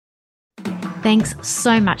Thanks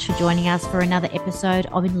so much for joining us for another episode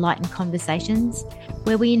of Enlightened Conversations,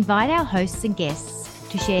 where we invite our hosts and guests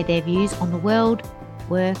to share their views on the world,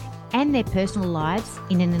 work, and their personal lives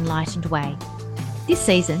in an enlightened way. This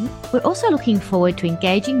season, we're also looking forward to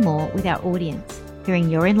engaging more with our audience, hearing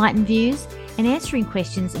your enlightened views and answering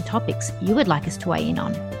questions and topics you would like us to weigh in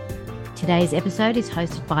on. Today's episode is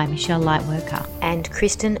hosted by Michelle Lightworker and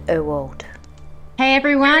Christin Ewald. Hey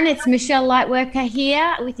everyone, it's Michelle Lightworker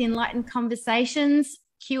here with Enlightened Conversations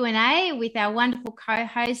Q&A with our wonderful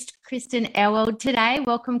co-host Christin Ewald today.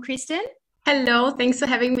 Welcome, Christin. Hello, thanks for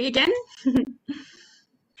having me again.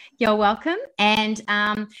 You're welcome. And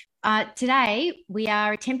today we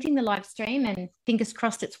are attempting the live stream, and fingers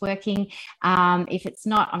crossed it's working. If it's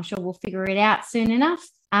not, I'm sure we'll figure it out soon enough.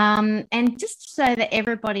 And just so that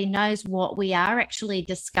everybody knows what we are actually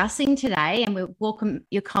discussing today, and we welcome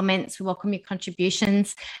your comments, we welcome your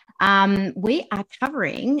contributions. We are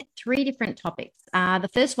covering three different topics. The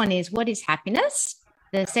first one is, what is happiness?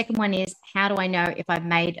 The second one is, how do I know if I've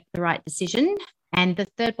made the right decision? And the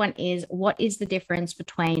third one is, what is the difference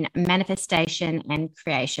between manifestation and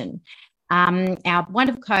creation? Our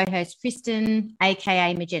wonderful co-host, Christin,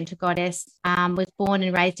 aka Magenta Goddess, was born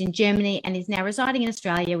and raised in Germany and is now residing in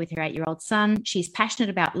Australia with her 8-year-old son. She's passionate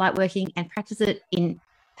about lightworking and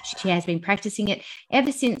she has been practicing it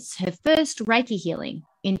ever since her first Reiki healing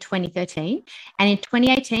in 2013. And in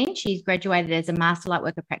 2018, she's graduated as a Master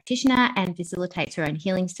Lightworker practitioner and facilitates her own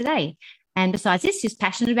healings today. And besides this, she's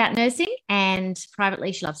passionate about nursing, and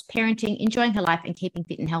privately she loves parenting, enjoying her life and keeping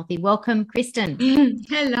fit and healthy. Welcome, Christin.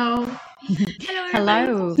 Hello.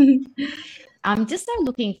 Hello. I'm just so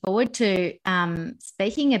looking forward to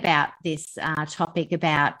speaking about this topic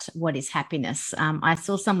about what is happiness. I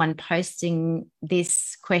saw someone posting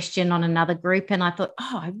this question on another group and I thought,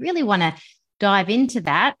 I really want to dive into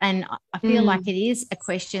that. And I feel like it is a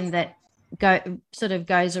question that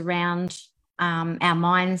goes around our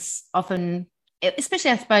minds often,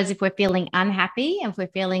 especially I suppose if we're feeling unhappy, if we're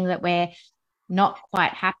feeling that we're not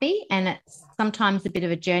quite happy, and it's sometimes a bit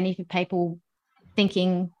of a journey for people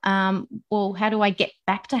thinking, well, how do I get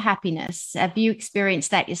back to happiness? Have you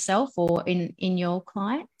experienced that yourself or in your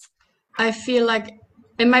clients? I feel like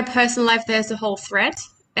in my personal life there's a whole thread,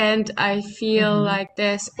 and I feel like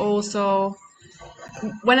there's also,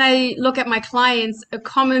 when I look at my clients, a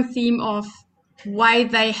common theme of why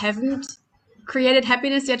they haven't created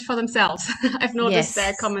happiness yet for themselves. I've noticed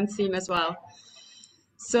that common theme as well.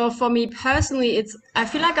 So for me personally, I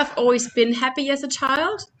feel like I've always been happy as a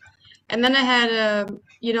child, and then I had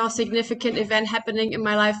a significant event happening in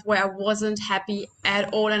my life where I wasn't happy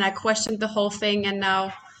at all, and I questioned the whole thing. And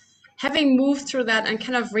now, having moved through that and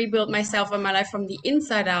kind of rebuilt myself and my life from the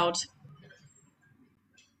inside out,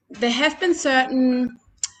 there have been certain,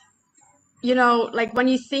 like when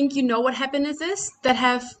you think you know what happiness is, that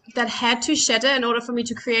had to shatter in order for me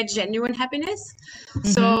to create genuine happiness.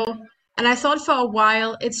 So, and I thought for a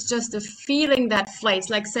while it's just a feeling that flates,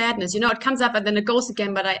 like sadness. It comes up and then it goes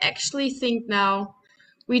again. But I actually think now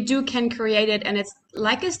we can create it, and it's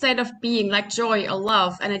like a state of being, like joy or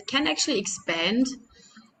love, and it can actually expand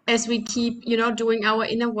as we keep, doing our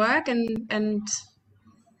inner work and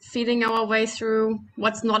feeling our way through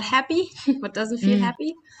what's not happy, what doesn't feel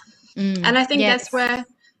happy. And I think that's where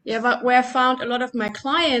I found a lot of my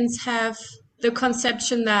clients have the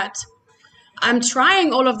conception that I'm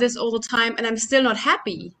trying all of this all the time and I'm still not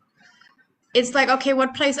happy. It's like, okay,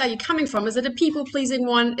 what place are you coming from? Is it a people-pleasing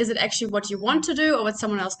one? Is it actually what you want to do or what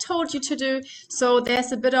someone else told you to do? So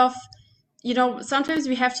there's a bit of, sometimes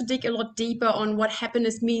we have to dig a lot deeper on what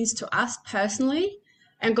happiness means to us personally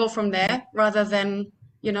and go from there, rather than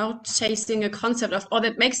chasing a concept of,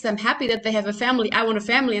 that makes them happy that they have a family. I want a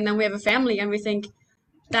family. And then we have a family and we think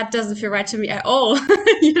that doesn't feel right to me at all,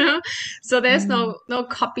 So there's no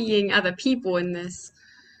copying other people in this.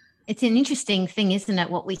 It's an interesting thing, isn't it?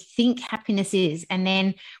 What we think happiness is. And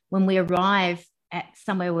then when we arrive at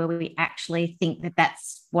somewhere where we actually think that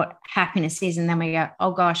that's what happiness is, and then we go,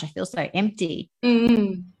 oh gosh, I feel so empty.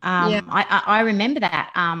 I remember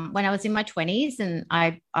that when I was in my 20s and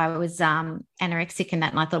I was anorexic and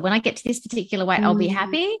that, and I thought, when I get to this particular weight, I'll be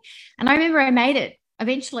happy. And I remember I made it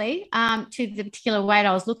eventually to the particular weight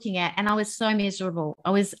I was looking at, and I was so miserable.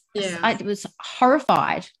 I was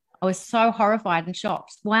horrified. I was so horrified and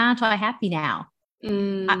shocked. Why aren't I happy now?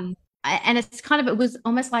 And it's it was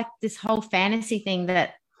almost like this whole fantasy thing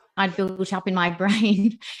that I'd built up in my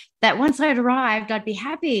brain that once I'd arrived, I'd be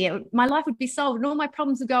happy. My life would be solved and all my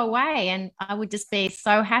problems would go away and I would just be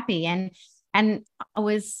so happy. And I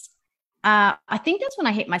was, I think that's when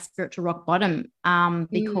I hit my spiritual rock bottom,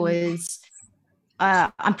 because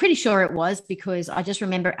I'm pretty sure it was, because I just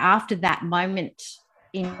remember after that moment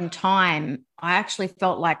in time, I actually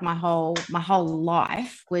felt like my whole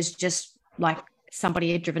life was just like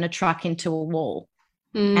somebody had driven a truck into a wall.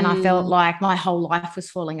 And I felt like my whole life was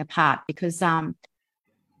falling apart because,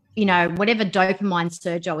 you know, whatever dopamine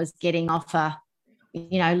surge I was getting off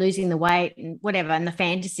you know, losing the weight and whatever, and the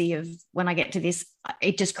fantasy of when I get to this,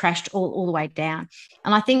 it just crashed all the way down.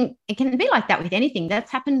 And I think it can be like that with anything.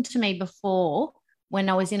 That's happened to me before when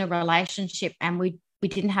I was in a relationship and we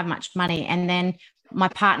didn't have much money. And then my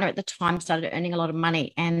partner at the time started earning a lot of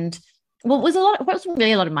money. And well, it wasn't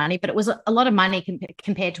really a lot of money, but it was a lot of money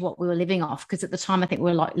compared to what we were living off. Because at the time, I think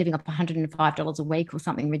we were like living off $105 a week or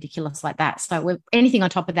something ridiculous like that. So anything on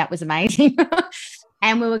top of that was amazing.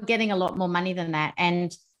 And we were getting a lot more money than that.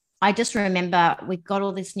 And I just remember we got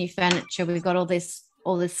all this new furniture, we got all this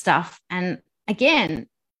stuff. And again,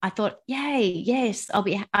 I thought, yay, yes,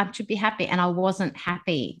 I should be happy. And I wasn't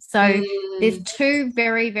happy. So there's two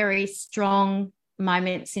very, very strong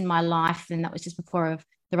moments in my life. And that was just before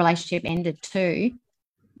the relationship ended too,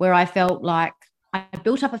 where I felt like I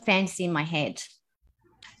built up a fantasy in my head.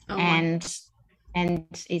 And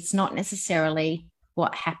it's not necessarily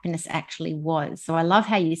what happiness actually was. So I love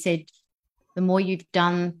how you said the more you've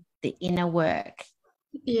done the inner work,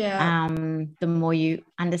 the more you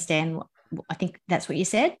understand I think that's what you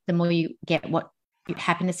said, the more you get what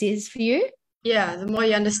happiness is for you. Yeah, the more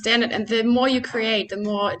you understand it and the more you create, the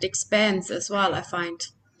more it expands as well, I find.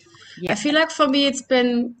 I feel like for me it's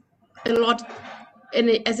been a lot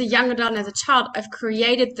as a young adult and as a child, I've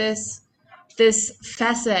created this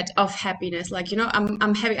facet of happiness. Like, you know,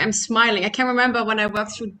 I'm happy, I'm smiling. I can remember when I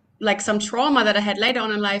worked through like some trauma that I had later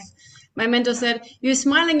on in life, my mentor said, "You're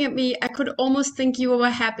smiling at me. I could almost think you were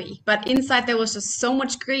happy." But inside there was just so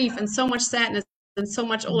much grief and so much sadness and so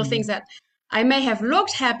much all the things that I may have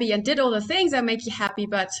looked happy and did all the things that make you happy.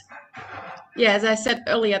 But yeah, as I said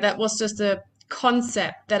earlier, that was just a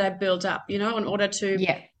concept that I built up, you know, in order to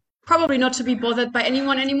probably not to be bothered by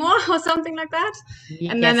anyone anymore or something like that.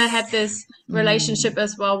 And then I had this relationship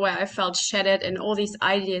as well where I felt shattered and all these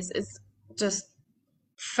ideas just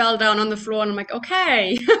fell down on the floor and I'm like,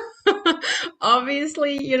 okay,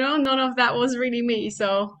 obviously, you know, none of that was really me.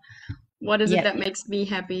 So what is it that makes me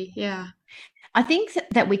happy? Yeah. I think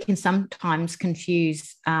that we can sometimes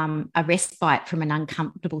confuse a respite from an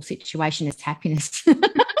uncomfortable situation as happiness.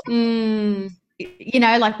 You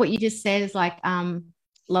know, like what you just said is like,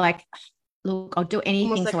 look, I'll do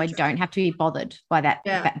anything so I don't have to be bothered by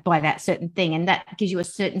that certain thing. And that gives you a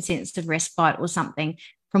certain sense of respite or something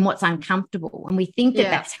from what's uncomfortable. And we think that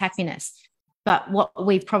that's happiness. But what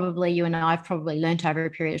you and I have probably learned over a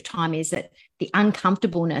period of time is that the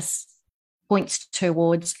uncomfortableness points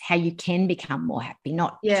towards how you can become more happy,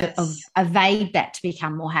 not to evade that to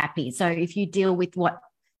become more happy. So if you deal with what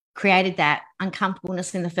created that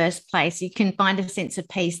uncomfortableness in the first place, you can find a sense of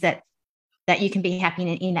peace that you can be happy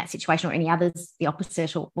in that situation or any others, the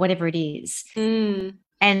opposite or whatever it is. And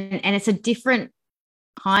it's a different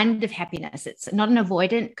kind of happiness. It's not an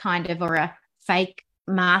avoidant kind of or a fake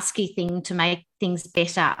masky thing to make things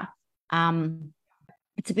better.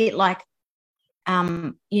 It's a bit like,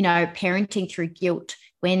 you know, parenting through guilt.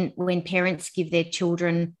 When parents give their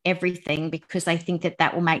children everything because they think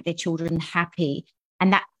that will make their children happy,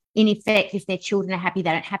 and that in effect, if their children are happy,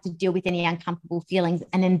 they don't have to deal with any uncomfortable feelings,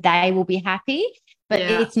 and then they will be happy. But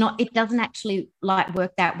it doesn't actually like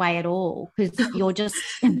work that way at all, because you're just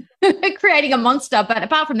creating a monster. But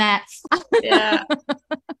apart from that,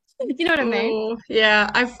 you know what I mean? Yeah,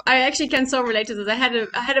 I actually can so relate to this. I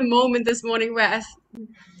had a moment this morning where I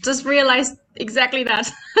just realized exactly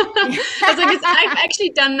that. I was like, I've actually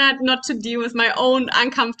done that not to deal with my own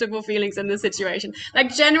uncomfortable feelings in the situation.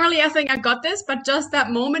 Like generally, I think I got this, but just that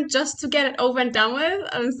moment, just to get it over and done with,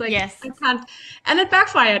 I was like, I can't, and it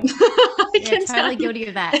backfired. Totally guilty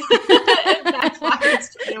of that. It backfired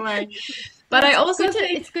straight away. But I also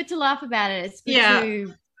think it's good to laugh about it. It's good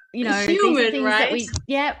to, you know, human, these things right?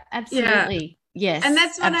 that absolutely. Yes. And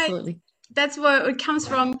that's what absolutely. That's where it comes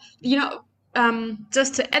from, you know.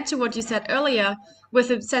 Just to add to what you said earlier,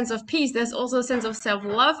 with a sense of peace, there's also a sense of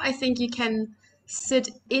self-love. I think you can sit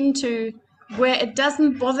into where it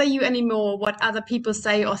doesn't bother you anymore what other people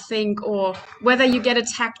say or think, or whether you get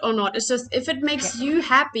attacked or not. It's just, if it makes you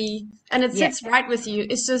happy and it sits right with you,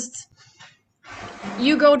 it's just,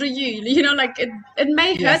 you go to you know, like it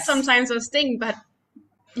may hurt sometimes or sting, but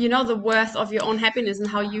you know, the worth of your own happiness and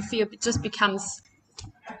how you feel, it just becomes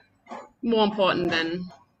more important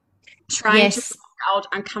than trying to block out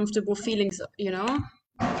uncomfortable feelings, you know?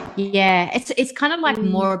 Yeah, it's kind of like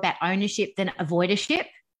more about ownership than avoidership,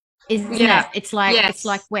 isn't it? It's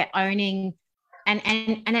like we're owning and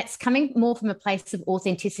it's coming more from a place of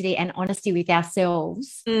authenticity and honesty with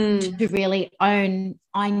ourselves to really own,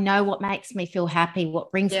 I know what makes me feel happy,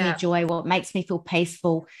 what brings me joy, what makes me feel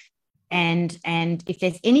peaceful. And if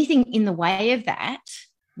there's anything in the way of that,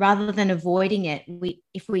 rather than avoiding it,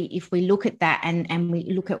 if we look at that and we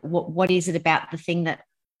look at what is it about the thing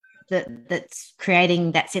that's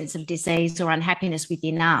creating that sense of disease or unhappiness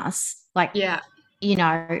within us, like, you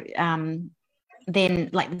know, then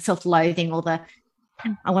like the self-loathing or the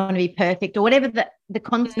I want to be perfect or whatever the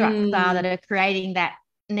constructs are that are creating that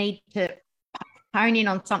need to hone in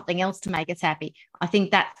on something else to make us happy. I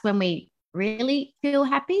think that's when we really feel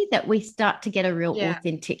happy, that we start to get a real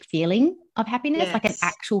authentic feeling of happiness, like an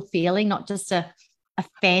actual feeling, not just a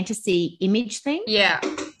fantasy image thing. Yeah,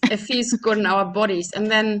 it feels good in our bodies. And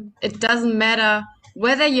then it doesn't matter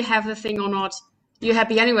whether you have the thing or not, you're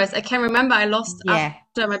happy anyways. I can remember I lost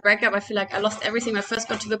after my breakup. I feel like I lost everything. When I first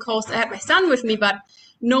got to the coast, I had my son with me, but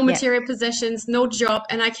no material possessions, no job.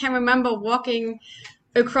 And I can remember walking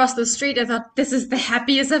across the street. I thought, this is the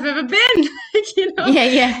happiest I've ever been. You know?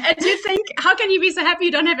 And you think, how can you be so happy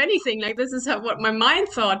you don't have anything? Like, this is what my mind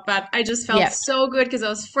thought. But I just felt so good because I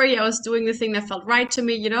was free. I was doing the thing that felt right to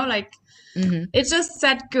me. You know, like it just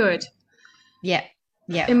felt good.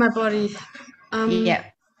 In my body.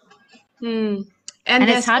 And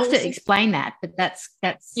it's hard to explain that, but that's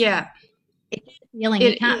it's a feeling.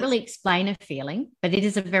 You can't really explain a feeling, but it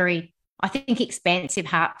is a very, I think, expansive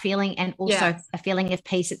heart feeling, and also a feeling of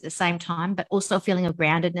peace at the same time, but also a feeling of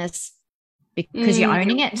groundedness because you're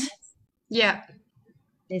owning it.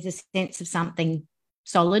 There's a sense of something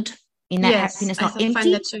solid in that happiness, not empty.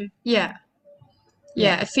 Find that too.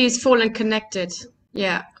 It feels full and connected.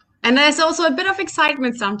 And there's also a bit of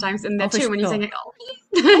excitement sometimes in there too, when you're saying,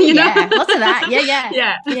 you know? Lots of that.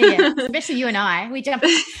 Yeah. Especially you and I. We jump.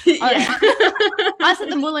 I was at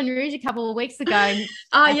the Moulin Rouge a couple of weeks ago, and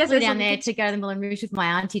I flew down there to go to the Moulin Rouge with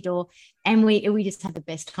my auntie door, and we just had the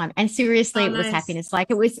best time. And seriously, it was happiness.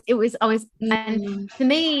 Like it was. And for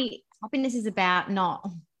me, happiness is about not.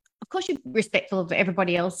 Of course, you're respectful of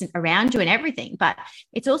everybody else around you and everything, but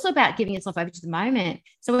it's also about giving yourself over to the moment.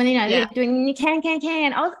 So when they're doing you can,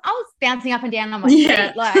 I was bouncing up and down on my feet,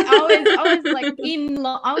 like I was like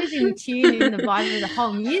I was in tune in the vibe of the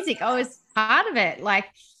whole music. I was part of it. Like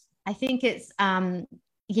I think it's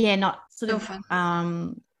not sort of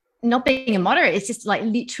not being a moderate. It's just like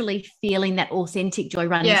literally feeling that authentic joy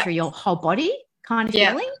running through your whole body, kind of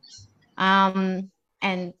feeling,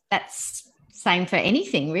 and that's. Same for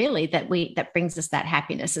anything really that brings us that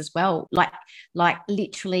happiness as well, like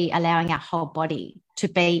literally allowing our whole body to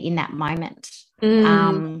be in that moment.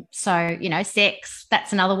 So you know, sex,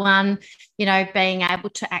 that's another one, you know, being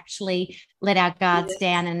able to actually let our guards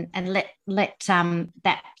down and let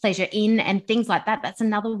that pleasure in and things like that, that's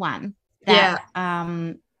another one that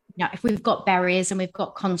you know, if we've got barriers and we've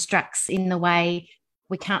got constructs in the way,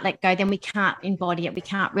 we can't let go, then we can't embody it. We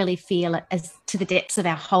can't really feel it as to the depths of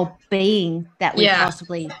our whole being that we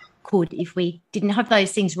possibly could if we didn't have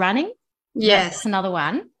those things running. That's another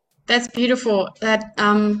one. That's beautiful. That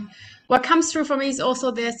what comes through for me is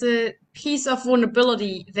also there's a piece of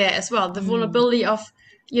vulnerability there as well. The vulnerability of,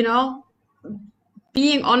 you know,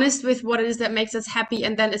 being honest with what it is that makes us happy,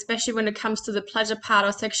 and then especially when it comes to the pleasure part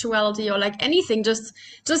or sexuality or like anything, just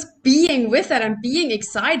being with it and being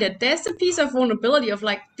excited. There's a piece of vulnerability of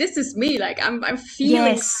like, this is me, like I'm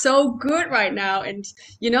feeling so good right now, and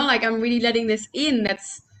you know, like I'm really letting this in.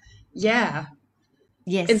 That's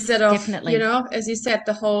instead of definitely. You know, as you said,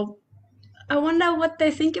 the whole I wonder what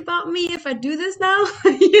they think about me if I do this now.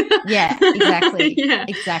 You know? Exactly.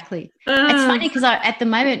 Exactly. It's funny because at the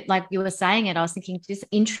moment, like you were saying it, I was thinking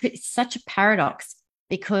it's such a paradox,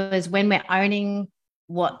 because when we're owning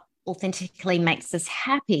what authentically makes us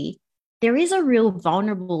happy, there is a real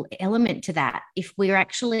vulnerable element to that if we're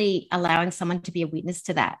actually allowing someone to be a witness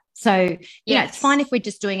to that. So, you know, it's fine if we're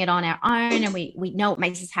just doing it on our own and we know what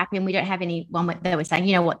makes us happy and we don't have anyone that we're saying,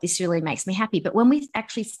 you know what, this really makes me happy. But when we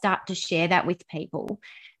actually start to share that with people,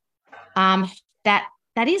 that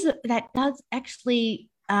does actually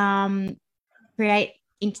create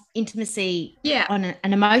intimacy on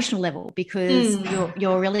an emotional level, because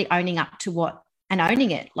you're really owning up to what, and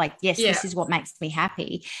owning it, like, yes, this is what makes me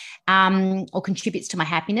happy, or contributes to my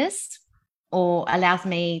happiness, or allows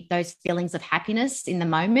me those feelings of happiness in the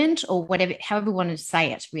moment, or whatever, however we want to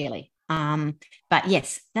say it, really. But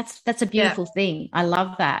yes, that's a beautiful thing. I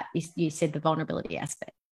love that you said the vulnerability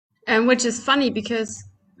aspect. And which is funny because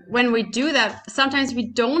when we do that, sometimes we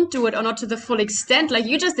don't do it, or not to the full extent, like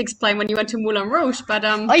you just explained when you went to Moulin Rouge. But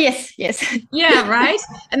yes, right.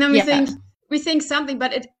 And then we think something,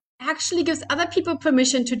 but it actually gives other people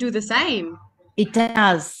permission to do the same. It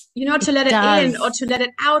does. You know, to It let it in or does. to let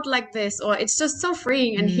it out like this, or it's just so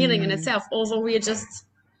freeing and healing in Mm, itself. Although we are just,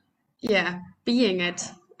 yeah, being it.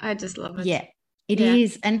 I just love it. yeah, it Yeah.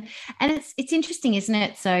 is. And it's interesting, isn't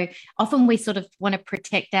it? So often we sort of want to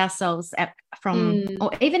protect ourselves from, Mm,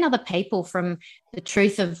 or even other people from the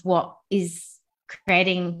truth of what is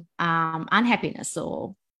creating unhappiness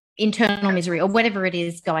or internal misery or whatever it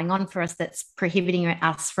is going on for us that's prohibiting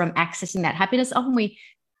us from accessing that happiness. Often we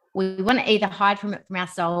want to either hide from it from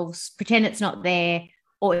ourselves, pretend it's not there,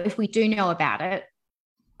 or if we do know about it,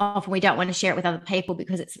 often we don't want to share it with other people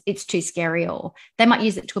because it's too scary, or they might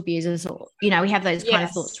use it to abuse us, or we have those kind of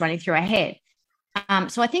yes. thoughts running through our head.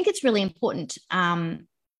 So I think it's really important and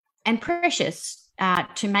precious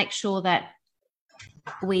to make sure that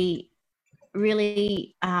we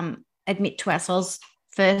really admit to ourselves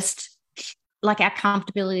first, like our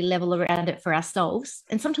comfortability level around it for ourselves.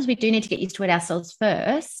 And sometimes we do need to get used to it ourselves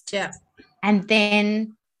first, Yeah. and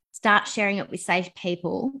then start sharing it with safe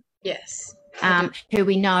people Yes. who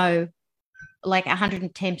we know, like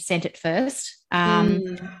 110% at first,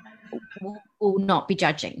 Mm, will not be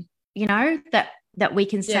judging, that we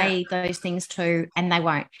can yeah. say those things to, and they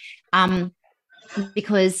won't. Um,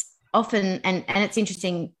 because often, and it's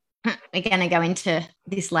interesting, we're going to go into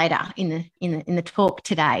this later in the talk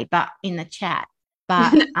today, but in the chat,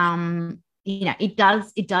 but it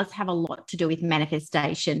does have a lot to do with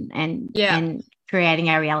manifestation and Yeah. creating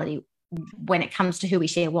our reality when it comes to who we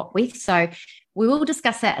share what with. So we will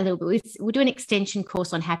discuss that a little bit. We'll do an extension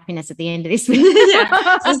course on happiness at the end of this week. Yeah.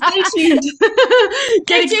 So stay tuned.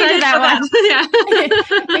 Get Stay tuned to excited for that that. one. Yeah.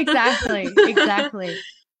 Exactly.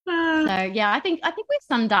 Uh, So yeah, I think we've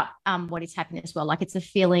summed up what is happiness well. Like, it's a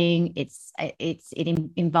feeling. It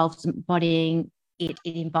involves embodying it.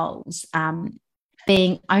 It involves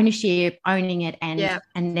being owning it, and yeah.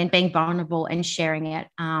 then being vulnerable and sharing it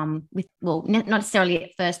with, well, not necessarily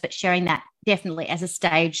at first, but sharing that definitely as a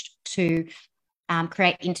stage to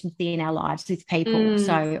create intimacy in our lives with people. Mm,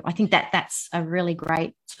 So I think that that's a really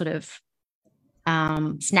great sort of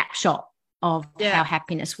snapshot of yeah. how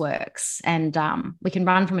happiness works. And we can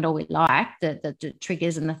run from it all we like, the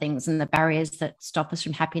triggers and the things and the barriers that stop us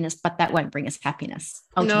from happiness, but that won't bring us happiness.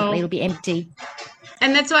 Ultimately, No. it'll be empty.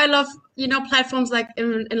 And that's why I love, platforms like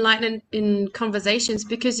Enlighten in Conversations,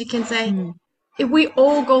 because you can say, Mm. if we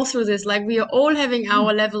all go through this, like we are all having Mm.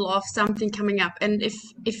 our level of something coming up. And if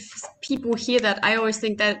people hear that, I always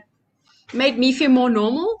think that made me feel more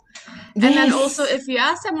normal. And then also, Yes. if you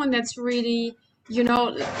are someone that's really,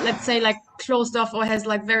 let's say like closed off or has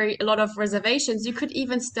like a lot of reservations, you could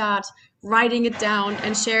even start writing it down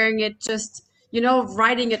and sharing it, just,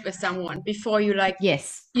 writing it with someone before you like,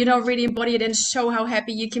 Yes. really embody it and show how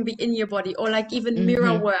happy you can be in your body, or like even mirror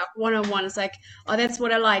Mm-hmm. work one on one. It's like, oh, that's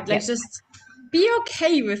what I like. Like, Yep. just be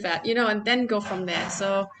okay with that, and then go from there.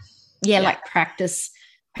 So, Yeah, yeah. like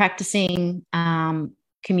practicing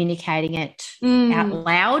communicating it out Mm,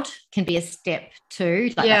 loud can be a step too,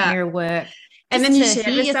 like that yeah. mirror work, And just then to you share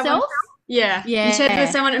it hear with someone. yourself. Yeah, you share it with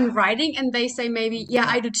Yeah. someone in writing, and they say maybe, yeah,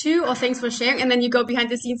 I do too, or thanks for sharing. And then you go behind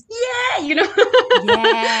the scenes, yeah,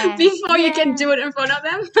 Yeah. before you can Yeah. do it in front of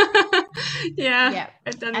them. Yeah, Yeah,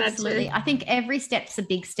 I've done that too. absolutely. I think every step's a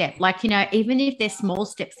big step. Like, even if they're small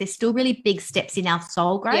steps, they're still really big steps in our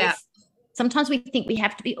soul Yeah, growth. Sometimes we think we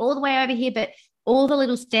have to be all the way over here, but all the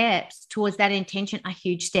little steps towards that intention are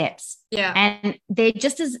huge steps. yeah, And they're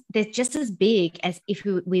just as big as if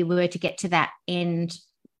we were to get to that end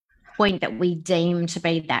point that we deem to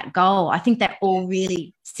be that goal. I think they're all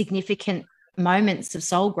really significant moments of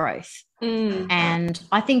soul growth. mm, And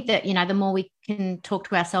I think that, the more we can talk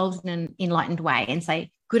to ourselves in an enlightened way and say,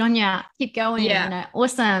 good on you, keep going, yeah,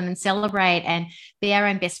 awesome, and celebrate and be our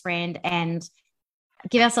own best friend and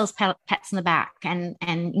give ourselves pats on the back and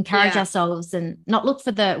encourage yeah, ourselves, and not look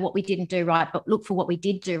for what we didn't do right, but look for what we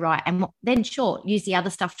did do right. And then, sure, use the other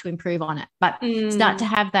stuff to improve on it. But start mm, to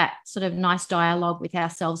have that sort of nice dialogue with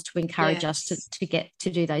ourselves to encourage us yes. to get to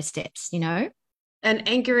do those steps. And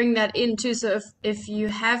anchoring that into, so if you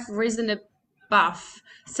have risen above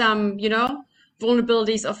some,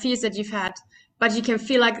 vulnerabilities or fears that you've had, but you can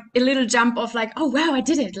feel like a little jump of like, oh wow, I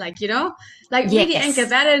did it, like, like really anchor Yes.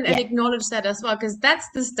 that in and Yeah. acknowledge that as well, because that's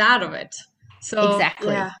the start of it. So yeah,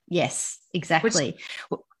 Exactly. Yes, which, exactly.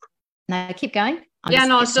 No, keep going. I'll yeah, just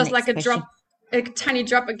no, get it's to the just like next a question. drop, a tiny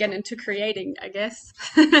drop again into creating, I guess.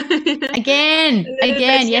 A little bit, Again,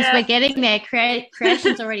 yes, yeah. we're getting there.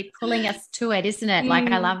 Creation's already pulling us to it, isn't it? Like,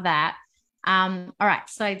 I Mm, love that. All right.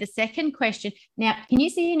 So the second question. Now, can you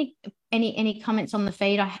see any comments on the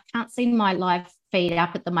feed? I can't see my live feed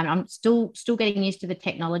up at the moment. I'm still getting used to the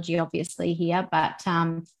technology, obviously, here, but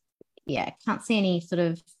yeah, can't see any sort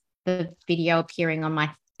of the video appearing on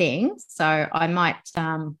my thing. So I might,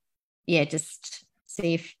 just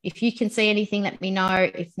see if you can see anything, let me know.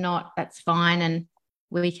 If not, that's fine, and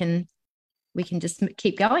we can just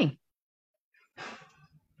keep going.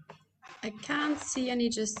 I can't see any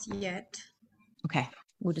just yet. Okay,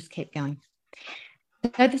 we'll just keep going.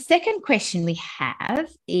 So the second question we have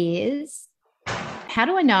is, how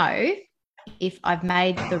do I know if I've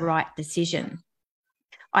made the right decision?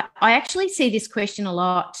 I actually see this question a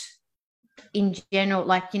lot in general,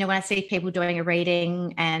 like, you know, when I see people doing a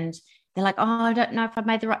reading and they're like, oh, I don't know if I've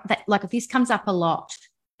made the right, like if this comes up a lot,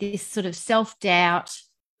 this sort of self-doubt,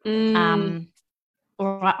 or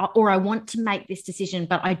I want to make this decision,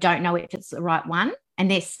 but I don't know if it's the right one, and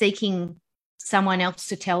they're seeking someone else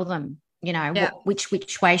to tell them, you know,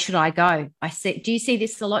 which way should I go? Do you see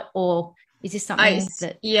this a lot, or is this something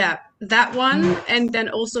that one, and then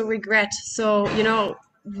also regret. So, you know,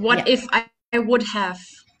 what if I would have,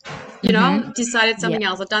 you know, decided something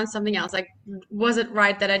else or done something else? Like, was it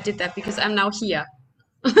right that I did that because I'm now here?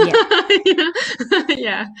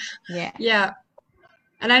 Yeah.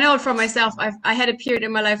 And I know it from myself. I had a period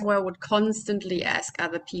in my life where I would constantly ask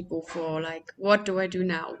other people for, like, what do I do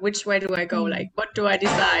now? Which way do I go? Like, what do I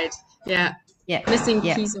decide? Missing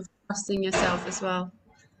piece of trusting yourself as well.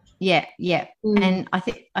 And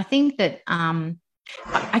I think that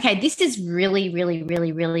okay, this is really, really,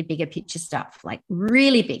 really, really bigger picture stuff, like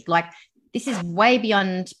really big. Like, this is way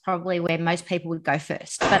beyond probably where most people would go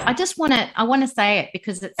first. But I want to say it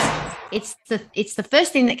because it's the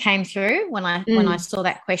first thing that came through when I saw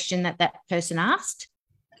that question that person asked,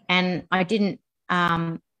 and I didn't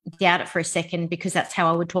doubt it for a second, because that's how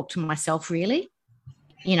I would talk to myself, really,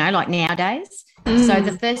 you know, like nowadays. So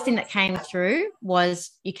the first thing that came through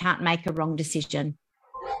was, you can't make a wrong decision.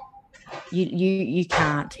 You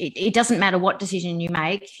can't. It doesn't matter what decision you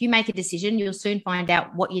make. If you make a decision, you'll soon find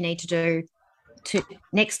out what you need to do to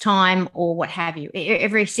next time or what have you.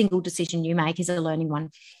 Every single decision you make is a learning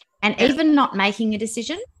one. And even not making a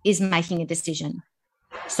decision is making a decision.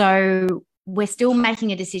 So we're still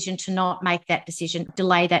making a decision to not make that decision,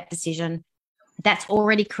 delay that decision. That's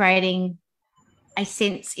already creating a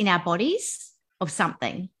sense in our bodies of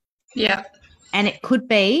something. Yeah. And it could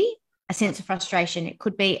be a sense of frustration. It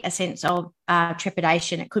could be a sense of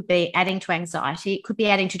trepidation. It could be adding to anxiety. It could be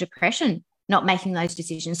adding to depression, not making those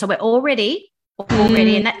decisions. So we're already,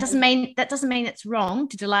 and that doesn't mean it's wrong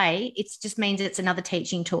to delay. It just means it's another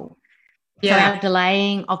teaching tool. So our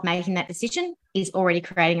delaying of making that decision is already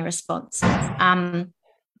creating a response. When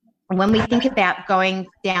we think about going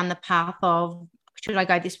down the path of, should I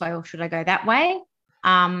go this way or should I go that way,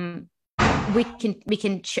 we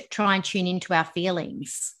can try and tune into our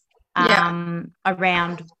feelings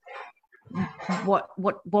around what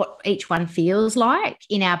each one feels like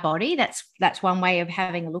in our body. That's one way of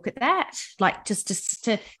having a look at that, like just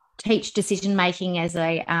to teach decision making as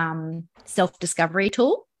a self-discovery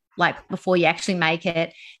tool, like before you actually make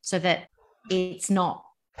it, so that it's not,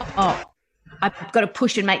 oh, I've got to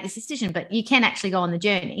push and make this decision, but you can actually go on the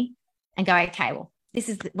journey and go, okay, well, this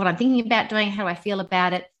is what I'm thinking about doing, how do I feel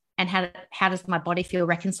about it, and how does my body feel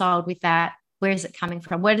reconciled with that? Where is it coming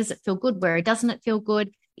from? Where does it feel good? Where doesn't it feel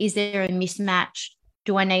good? Is there a mismatch?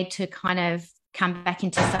 Do I need to kind of come back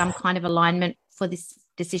into some kind of alignment for this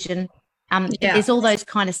decision? There's all those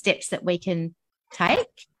kind of steps that we can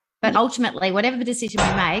take. But ultimately, whatever the decision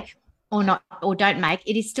we make or don't make,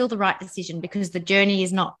 it is still the right decision, because the journey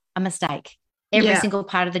is not a mistake. Every single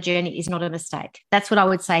part of the journey is not a mistake. That's what I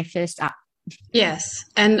would say first up. Yes.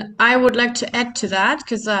 And I would like to add to that,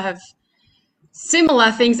 because I have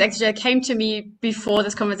similar things actually that came to me before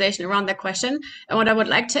this conversation around that question. And what I would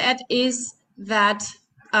like to add is that,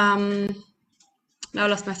 now I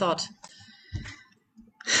lost my thought.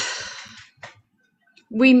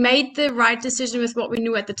 We made the right decision with what we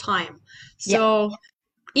knew at the time. So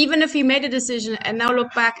even if you made a decision and now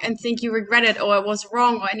look back and think you regret it or it was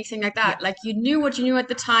wrong or anything like that, like you knew what you knew at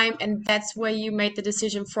the time, and that's where you made the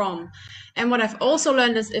decision from. And what I've also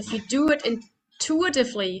learned is, if you do it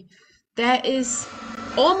intuitively, there is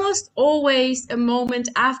almost always a moment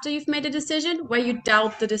after you've made a decision where you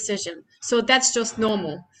doubt the decision. So that's just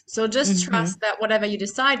normal. So just trust that whatever you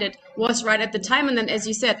decided was right at the time. And then, as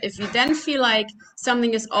you said, if you then feel like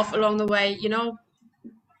something is off along the way, you know,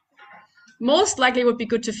 most likely it would be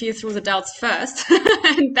good to feel through the doubts first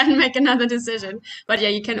and then make another decision. But yeah,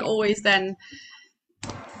 you can always then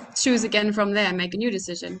choose again from there and make a new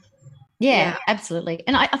decision. Yeah. Absolutely.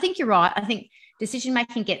 And I think you're right. I think decision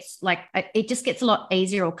making gets it just gets a lot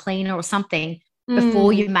easier or cleaner or something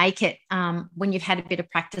before you make it, when you've had a bit of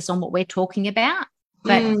practice on what we're talking about.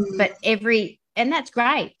 But every and that's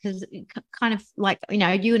great, because kind of like, you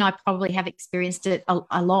know, you and I probably have experienced it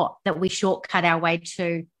a lot, that we shortcut our way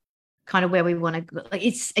to kind of where we want to. Like,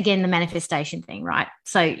 it's again the manifestation thing, right?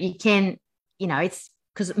 So you can, you know, it's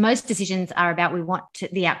because most decisions are about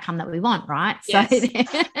the outcome that we want, right? Yes. So,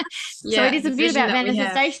 Yeah, so it is a bit about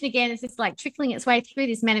manifestation again. It's just like trickling its way through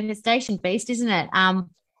this manifestation beast, isn't it?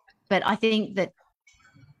 But I think that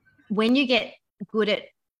when you get good at,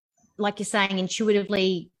 like you're saying,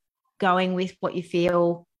 intuitively going with what you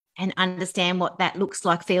feel and understand what that looks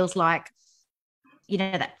like, feels like, you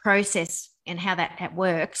know, that process and how that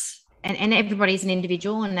works. And everybody's an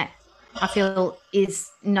individual, and that I feel is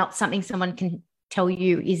not something someone can tell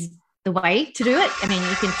you is the way to do it. I mean,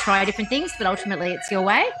 you can try different things, but ultimately it's your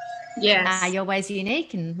way. Yes. Your way's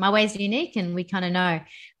unique and my way's unique, and we kind of know.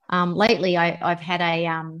 Lately, I've had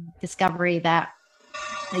a discovery that,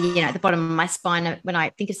 you know, at the bottom of my spine, when I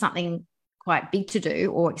think of something quite big to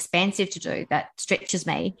do or expansive to do that stretches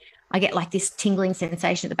me, I get like this tingling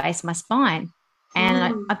sensation at the base of my spine.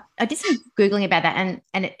 And I did some Googling about that,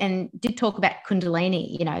 and did talk about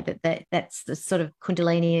Kundalini, you know, that's the sort of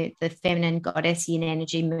Kundalini, the feminine goddess yin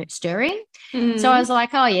energy stirring. So I was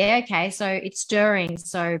like, oh yeah, okay, so it's stirring.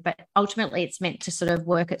 So, but ultimately it's meant to sort of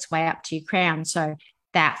work its way up to your crown. So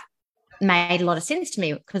that made a lot of sense to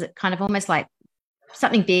me, because it kind of almost like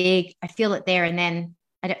something big, I feel it there, and then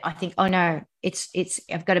I think, oh no, it's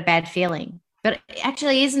I've got a bad feeling. But it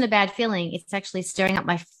actually isn't a bad feeling. It's actually stirring up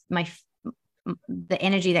the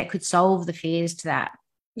energy that could solve the fears to that.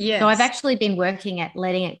 Yes. So I've actually been working at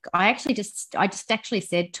letting it. I just actually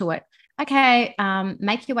said to it, okay,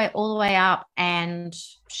 make your way all the way up and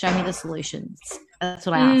show me the solutions. That's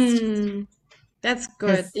what I asked. That's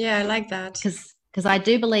good. Yeah, I like that. Because I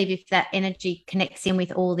do believe if that energy connects in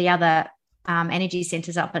with all the other energy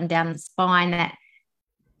centers up and down the spine, that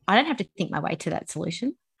I don't have to think my way to that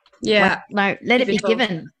solution. Yeah. Like, no, let it be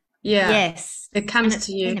given. Yeah. Yes. It comes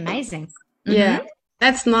to you. It's been amazing. Yeah.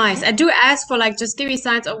 That's nice. I do ask for, like, just give me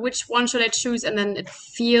signs of which one should I choose, and then it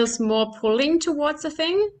feels more pulling towards the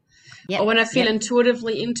thing. Or when I feel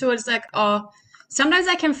intuitively into it, it's like, oh, sometimes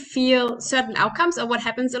I can feel certain outcomes of what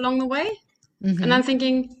happens along the way. And I'm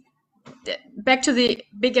thinking back to the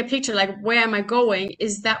bigger picture, like, where am I going?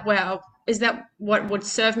 Is that what would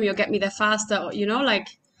serve me or get me there faster? Or, you know, like,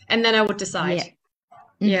 and then I would decide.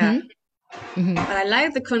 Yeah. But I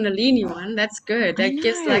like the Kundalini one. That's good. That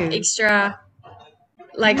gives like extra,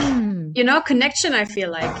 like, you know, connection, I feel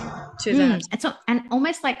like, to that. It's and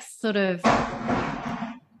almost like sort of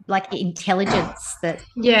like intelligence that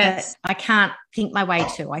I can't think my way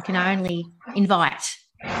to. I can only invite.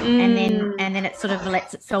 And then it sort of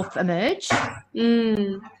lets itself emerge.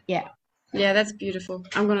 Yeah. Yeah, that's beautiful.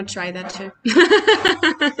 I'm gonna try that too.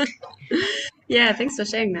 Yeah, thanks for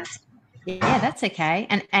sharing that. Yeah, that's okay.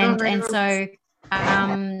 And so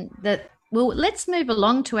well, let's move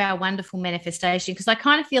along to our wonderful manifestation, because I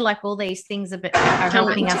kind of feel like all these things are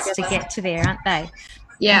helping us to get to there, aren't they?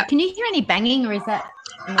 Yeah. Can you hear any banging, or is that?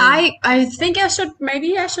 I think I should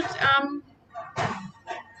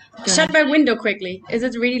shut my window quickly. Is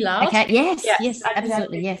it really loud? Okay. Yes,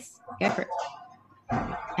 absolutely. Yes, go for it.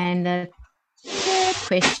 And the third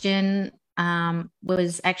question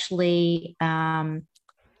was actually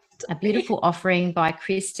a beautiful offering by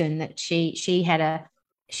Christin, that she had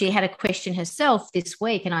a question herself this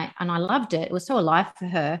week, and I loved it. It was so alive for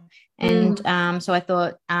her. And so I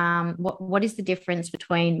thought, what is the difference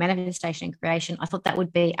between manifestation and creation? I thought that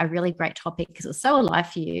would be a really great topic, because it was so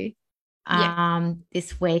alive for you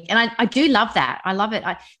this week. And I do love that. I love it.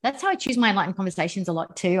 That's how I choose my enlightened conversations a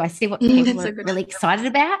lot too. I see what people are really excited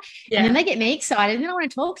about, and then they get me excited, and then I want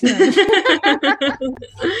to talk to them.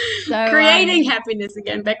 So, creating happiness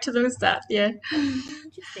again, back to the start. Yeah.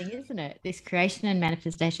 Interesting, isn't it? This creation and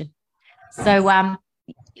manifestation. So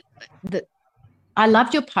I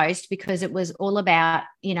loved your post, because it was all about,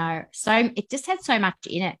 you know, it just had so much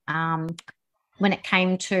in it when it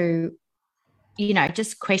came to, you know,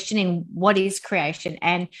 just questioning what is creation,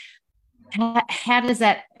 and how does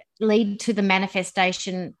that lead to the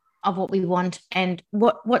manifestation of what we want, and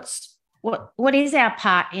what is our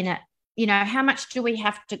part in it? You know, how much do we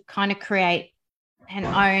have to kind of create and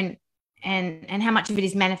own, and how much of it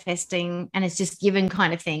is manifesting and it's just given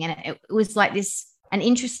kind of thing. And it was like an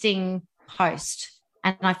interesting post.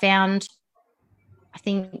 And I think,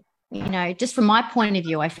 you know, just from my point of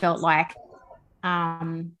view, I felt like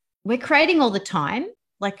we're creating all the time,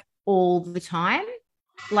 like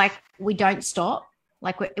we don't stop.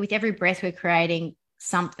 Like with every breath, we're creating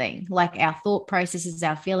something. Like our thought processes,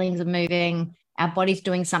 our feelings are moving, our body's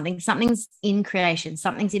doing something. Something's in creation,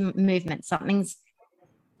 something's in movement, something's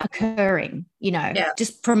occurring, Yeah.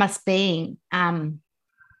 just from us being.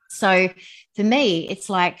 So for me, it's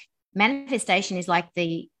like manifestation is like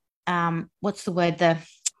the what's the word? The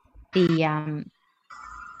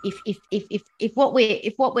if what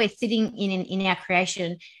we're sitting in our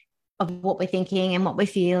creation of what we're thinking and what we're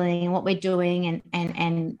feeling and what we're doing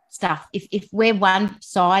and stuff, if we're one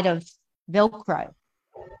side of Velcro,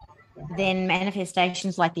 then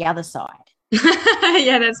manifestation's like the other side.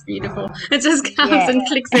 Yeah, that's beautiful. It just comes and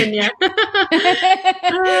clicks in, yeah.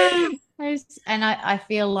 And I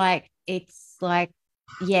feel like it's like,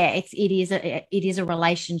 it is a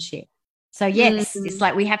relationship. So yes, it's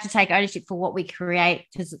like we have to take ownership for what we create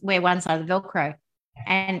because we're one side of the Velcro.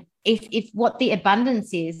 And if what the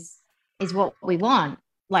abundance is what we want,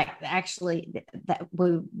 like actually that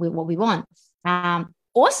what we want,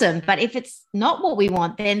 awesome. But if it's not what we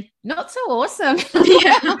want, then not so awesome.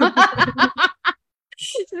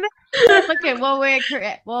 Look at what we're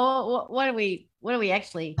what are we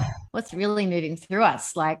actually, what's really moving through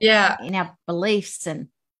us, like in our beliefs and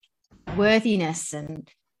worthiness and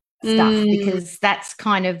stuff, because that's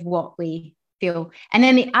kind of what we feel. And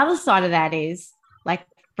then the other side of that is like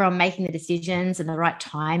from making the decisions and the right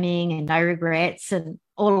timing and no regrets and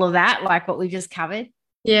all of that, like what we just covered.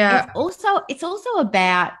 Yeah. It's also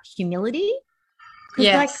about humility.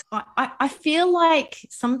 Yes. Like I feel like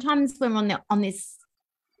sometimes when we're on this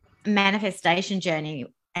manifestation journey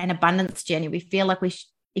and abundance journey, we feel like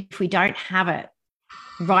if we don't have it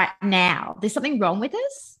right now, there's something wrong with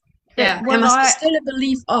us. Yeah, there must be still a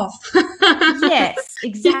belief of. Yes,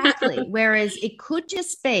 exactly. Whereas it could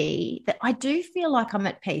just be that I do feel like I'm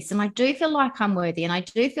at peace and I do feel like I'm worthy and I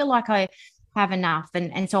do feel like I have enough.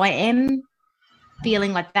 And so I am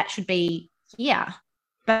feeling like that should be here.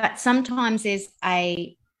 But sometimes there's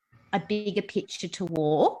a bigger picture to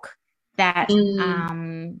walk that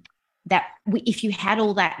if you had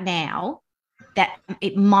all that now, that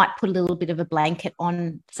it might put a little bit of a blanket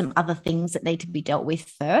on some other things that need to be dealt with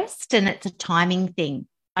first. And it's a timing thing.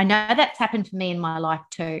 I know that's happened to me in my life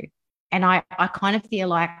too. And I kind of feel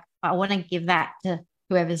like I want to give that to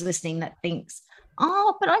whoever's listening that thinks,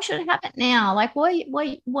 oh, but I should have it now. Like, why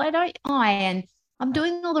don't I? And I'm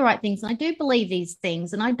doing all the right things. And I do believe these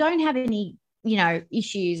things and I don't have any,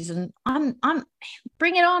 issues. And I'm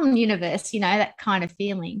bring it on, universe, that kind of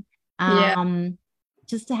feeling.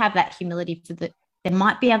 Just to have that humility for that there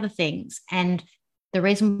might be other things. And the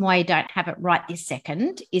reason why you don't have it right this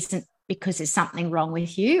second isn't because there's something wrong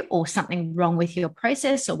with you or something wrong with your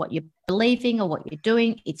process or what you're believing or what you're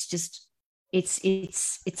doing. It's just, it's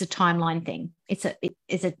a timeline thing. There's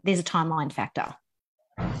a timeline factor.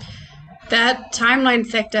 That timeline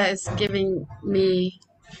factor is giving me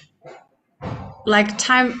like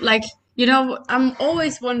time, like, I'm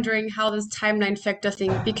always wondering how this timeline factor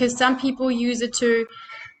thing, because some people use it to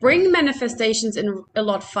bring manifestations in a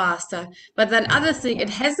lot faster, but then others think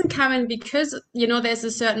it hasn't come in because, there's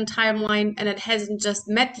a certain timeline and it hasn't just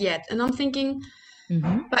met yet. And I'm thinking,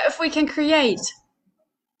 but if we can create,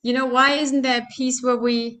 why isn't there a piece where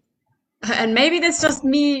and maybe that's just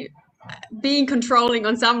me being controlling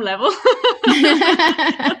on some level. Like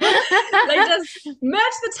just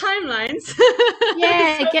merge the timelines.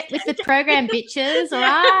 Yeah, get with the program, bitches. All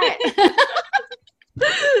right.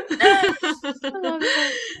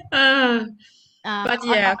 But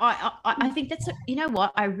yeah, I think that's you know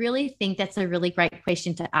what, I really think that's a really great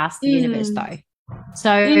question to ask the universe though.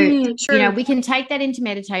 So we can take that into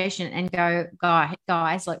meditation and go,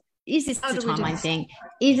 guys, like, is this a timeline thing?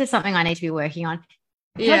 Is there something I need to be working on?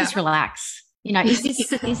 Can I just relax? Is this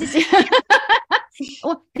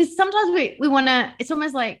because sometimes we want to, it's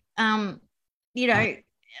almost like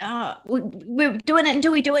we're doing it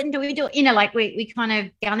until we do it, and do we do it, like we kind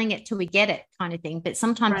of gunning it till we get it kind of thing. But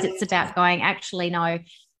sometimes it's about going, actually no.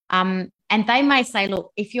 And they may say,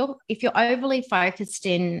 look, if you're overly focused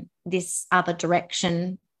in this other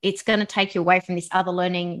direction, it's going to take you away from this other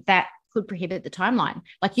learning that could prohibit the timeline.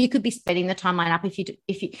 Like you could be speeding the timeline up if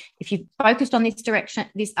you focused on this direction,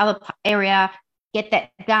 this other area, get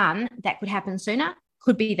that done, that could happen sooner.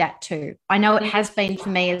 Could be that too. I know it has been for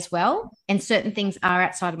me as well, and certain things are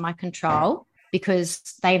outside of my control because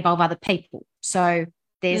they involve other people. So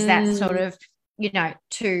there's that sort of,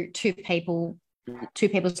 two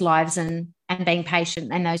people's lives and being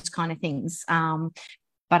patient and those kind of things.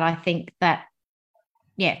 But I think that,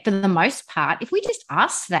 for the most part, if we just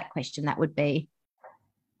ask that question, that would be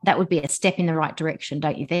a step in the right direction,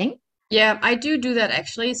 don't you think? Yeah, I do that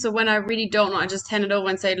actually. So when I really don't know, I just hand it over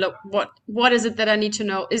and say, look, what is it that I need to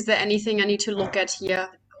know? Is there anything I need to look at here?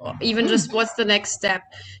 or even just what's the next step.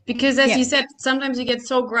 Because as you said, sometimes you get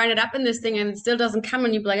so grinded up in this thing and it still doesn't come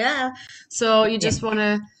and you're like, ah. So you just want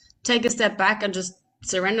to take a step back and just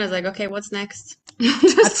surrender. It's like, okay, what's next?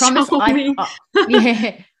 Just I promise. show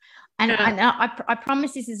me. And I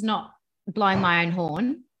promise this is not blowing my own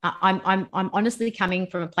horn. I'm honestly coming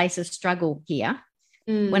from a place of struggle here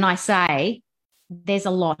when I say there's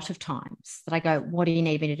a lot of times that I go, what do you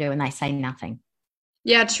need me to do? And they say nothing.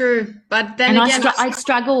 Yeah, true. But then and again, I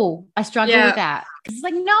struggle with that. It's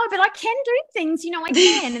like, no, but I can do things, I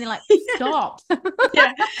can. And they're like, stop.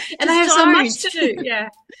 Yeah. And I have so much to do. Yeah.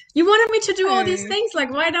 You wanted me to do all these things.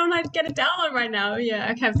 Like, why don't I get it down on right now? Yeah,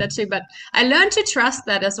 I have that too. But I learned to trust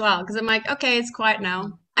that as well. Because I'm like, okay, it's quiet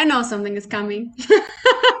now. I know something is coming.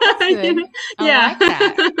 That's good. I like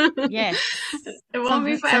that. Yes. It won't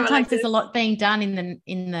be forever. Sometimes there's a lot being done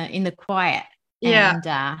in the quiet.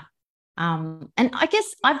 Yeah. And I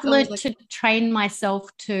guess I've learned to train myself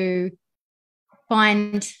to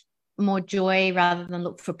find more joy rather than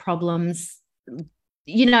look for problems,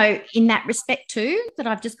 in that respect too, that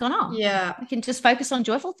I've just gone, I can just focus on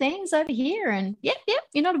joyful things over here and yep,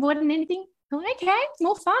 you're not avoiding anything. Okay,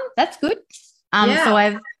 more fun. That's good. So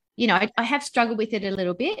I've, I have struggled with it a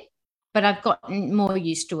little bit, but I've gotten more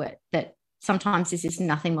used to it, that sometimes this is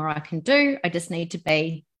nothing more I can do. I just need to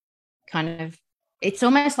be kind of, it's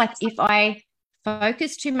almost like if I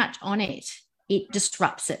focus too much on it, it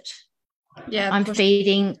disrupts it. Yeah. I'm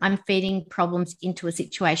feeding problems into a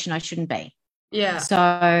situation I shouldn't be. Yeah.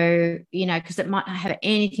 So, because it might not have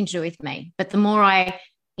anything to do with me. But the more I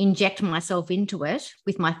inject myself into it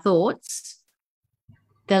with my thoughts,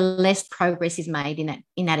 the less progress is made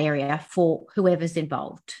in that area for whoever's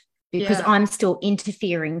involved, because I'm still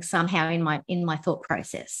interfering somehow in my thought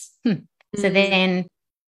process. So then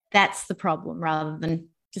that's the problem, rather than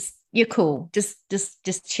just, you're cool, just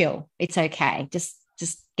chill, it's okay, just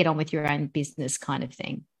get on with your own business kind of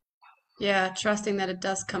thing. Yeah, trusting that it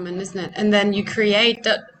does come in, isn't it? And then you create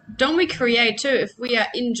that. Don't we create too? If we are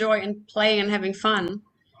in joy and playing and having fun,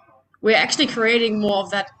 we're actually creating more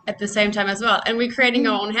of that at the same time as well. And we're creating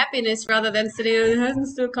our own happiness rather than sitting, it hasn't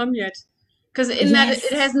still come yet. Because that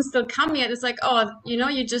it hasn't still come yet, it's like,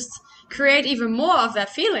 you just create even more of that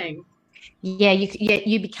feeling. Yeah,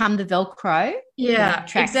 you become the Velcro. Yeah,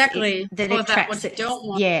 exactly. That attracts it.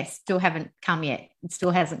 Yeah, still haven't come yet. It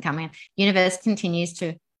still hasn't come in. Universe continues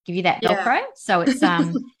to give you that Velcro. Yeah. So it's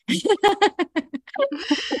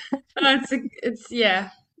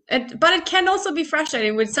but it can also be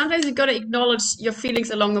frustrating. When sometimes you've got to acknowledge your feelings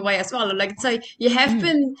along the way as well. Like, say you have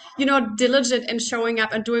been, diligent in showing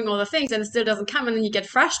up and doing all the things, and it still doesn't come, and then you get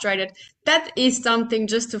frustrated. That is something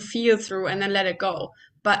just to feel through and then let it go,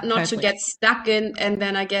 but not to get stuck in. And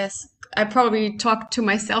then I guess I probably talk to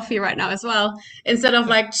myself here right now as well, instead of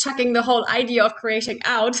like chucking the whole idea of creating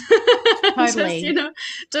out. Totally.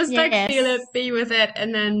 just like feel it, be with it,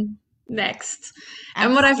 and then next. Absolutely.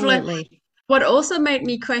 And what I've learned. What also made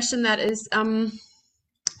me question that is,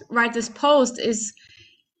 write this post is,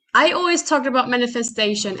 I always talked about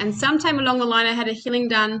manifestation, and sometime along the line I had a healing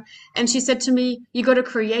done, and she said to me, you got to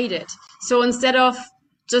create it. So instead of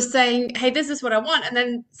just saying, hey, this is what I want, and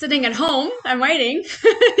then sitting at home and waiting,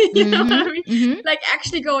 you know what I mean? Like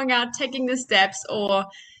actually going out, taking the steps, or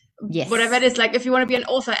whatever it is. Like if you want to be an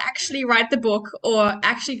author, actually write the book, or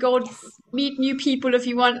actually go meet new people if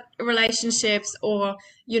you want relationships, or,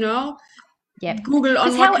 Google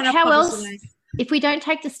on how else, if we don't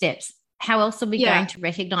take the steps, how else are we going to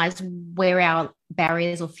recognize where our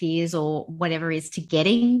barriers or fears or whatever is to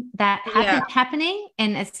getting that happening?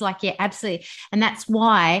 And it's like, absolutely. And that's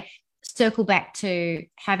why circle back to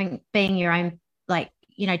being your own,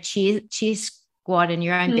 cheer squad and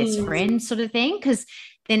your own best friend sort of thing. Because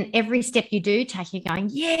then every step you do take, you're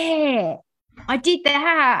going, I did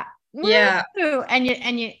that. Yeah.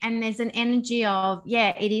 And there's an energy of,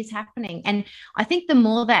 it is happening. And I think the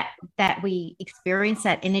more that we experience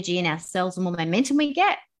that energy in ourselves, the more momentum we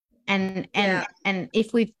get. And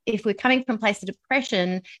if we're coming from a place of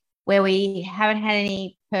depression where we haven't had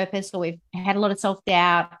any purpose, or we've had a lot of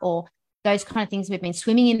self-doubt, or those kind of things, we've been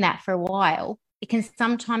swimming in that for a while, it can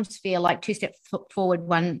sometimes feel like 2 steps forward,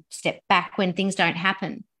 1 step back when things don't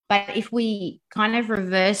happen. But if we kind of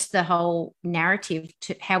reverse the whole narrative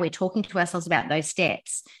to how we're talking to ourselves about those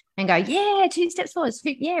steps and go, 2 steps forward.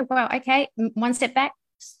 Well, okay, 1 step back.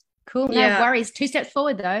 Cool. No worries. 2 steps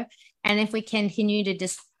forward though. And if we continue to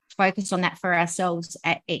just focus on that for ourselves,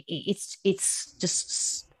 it's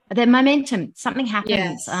just the momentum, something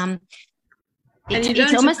happens. Yes.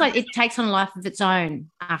 It's almost like it takes on a life of its own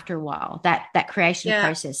after a while, that creation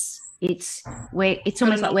process. It's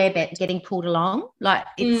almost like we're getting pulled along. Like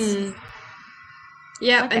it's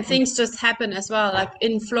Yeah, Like and that can. things just happen as well, like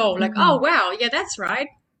in flow, like, oh, Mm. wow, yeah, that's right.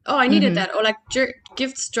 Oh, I needed Hmm. that. Or like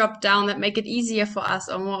gifts drop down that make it easier for us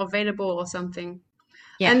or more available or something.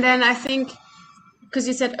 Yeah. And then I think, because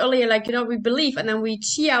you said earlier, like, we believe and then we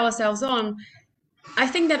cheer ourselves on. I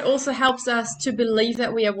think that also helps us to believe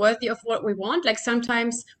that we are worthy of what we want. Like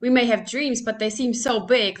sometimes we may have dreams, but they seem so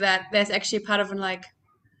big that there's actually part of it like,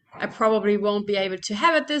 I probably won't be able to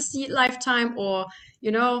have it this lifetime, or,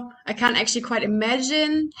 I can't actually quite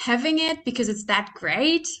imagine having it because it's that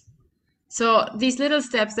great. So these little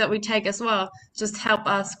steps that we take as well just help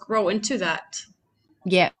us grow into that.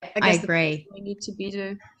 Yeah, I I guess the person agree. we need to be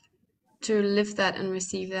to live that and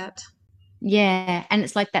receive that. Yeah. And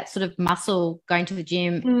it's like that sort of muscle going to the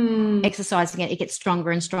gym, Hmm. exercising it, it gets stronger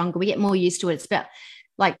and stronger. We get more used to it. It's about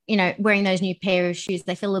like, wearing those new pair of shoes,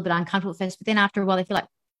 they feel a little bit uncomfortable at first, but then after a while, they feel like,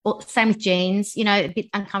 well, same with jeans, a bit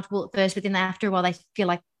uncomfortable at first, but then after a while, they feel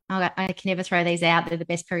like, oh, I can never throw these out. They're the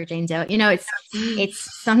best pair of jeans out.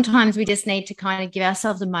 It's sometimes we just need to kind of give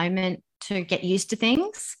ourselves a moment to get used to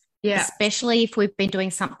things, Yeah. especially if we've been doing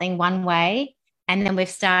something one way and then we're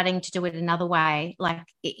starting to do it another way. Like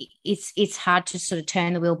it's hard to sort of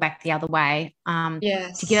turn the wheel back the other way. To give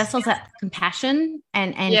Yes. ourselves that compassion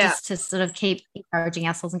and Yeah. just to sort of keep encouraging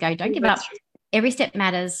ourselves and go, don't give Super up. true. Every step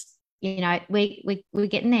matters. We're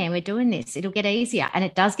getting there. We're doing this. It'll get easier, and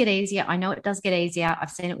it does get easier. I know it does get easier. I've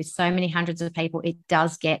seen it with so many hundreds of people. It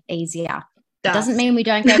does get easier. It doesn't Does. mean we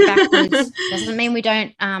don't go backwards. Doesn't mean we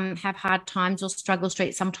don't have hard times or struggle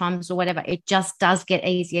streets sometimes or whatever. It just does get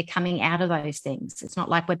easier coming out of those things. It's not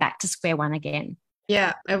like we're back to square one again.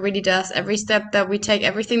 Yeah, it really does. Every step that we take,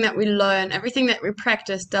 everything that we learn, everything that we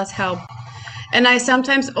practice does help. And I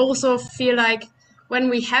sometimes also feel like when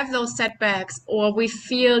we have those setbacks or we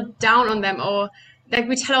feel down on them or like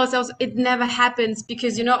we tell ourselves it never happens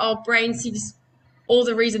because our brain sees all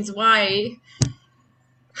the reasons why,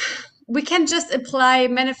 we can just apply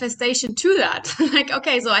manifestation to that. Like,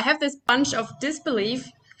 okay, so I have this bunch of disbelief.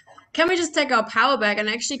 Can we just take our power back and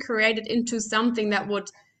actually create it into something that would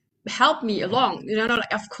help me along?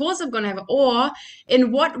 Like, of course I'm going to have it. Or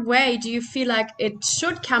in what way do you feel like it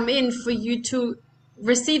should come in for you to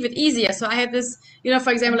receive it easier? So I have this,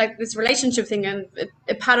 for example, like this relationship thing, and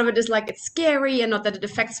a part of it is like it's scary and not that it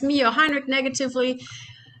affects me or Heinrich negatively.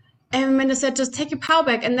 And Amanda said, just take your power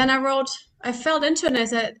back. And then I felt into it and I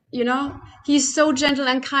said, he's so gentle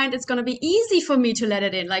and kind. It's going to be easy for me to let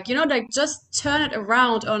it in. Like, like just turn it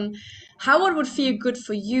around on how it would feel good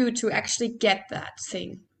for you to actually get that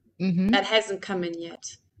thing Mm-hmm. that hasn't come in yet.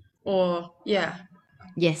 Or, yeah,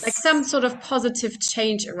 like Yes. some sort of positive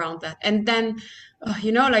change around that. And then,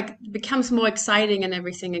 like it becomes more exciting and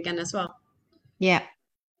everything again as well. Yeah.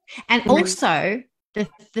 And Mm. also,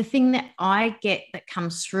 the thing that I get that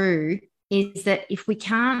comes through is that if we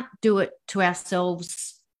can't do it to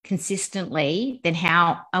ourselves consistently, then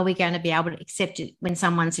how are we going to be able to accept it when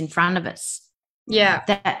someone's in front of us? Yeah.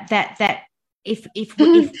 That if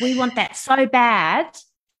we want that so bad,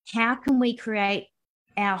 how can we create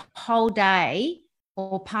our whole day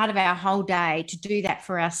or part of our whole day to do that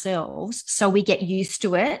for ourselves so we get used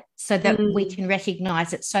to it, so that we Mm. can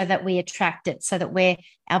recognize it, so that we attract it, so that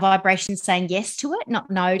our vibration's saying yes to it, not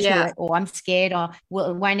no to Yeah. it, or I'm scared, or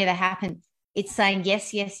well, it won't ever happen. It's saying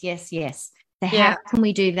yes, yes, yes, yes. So how Yeah. can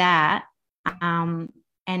we do that? And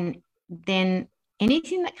then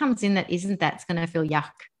anything that comes in that isn't, that's going to feel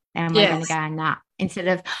yuck. And we're going to Yes. go, nah. Instead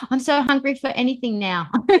of, I'm so hungry for anything now.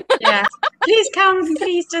 Yes. Please come,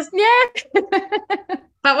 please just. Yeah.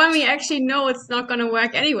 But when we actually know it's not going to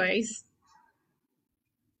work anyways.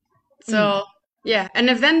 Mm. So, yeah. And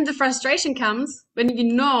if then the frustration comes when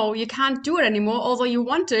you know you can't do it anymore, although you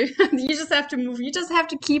want to, you just have to move. You just have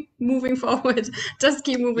to keep moving forward. Just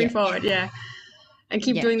keep moving Yeah. forward. Yeah. And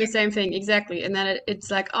keep Yeah. doing the same thing. Exactly. And then it's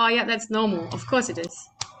like, oh, yeah, that's normal. Of course it is.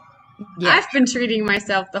 Yeah. I've been treating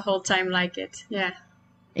myself the whole time like it. Yeah.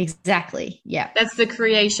 Exactly. Yeah. That's the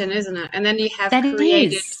creation, isn't it? And then you have That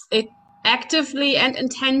created is. it actively and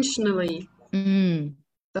intentionally, Mm,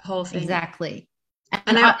 the whole thing. exactly.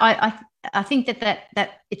 And And I think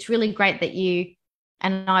that it's really great that you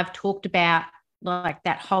and I've talked about like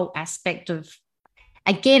that whole aspect of,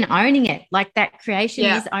 again, owning it. Like that creation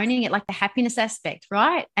yeah, is owning it, like the happiness aspect,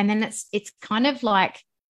 right? And then it's kind of like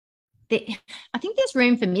I think there's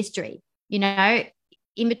room for mystery,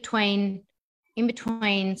 in between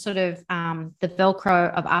sort of the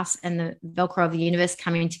Velcro of us and the Velcro of the universe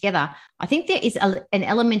coming together. I think there is an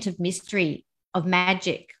element of mystery, of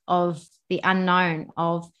magic, of the unknown,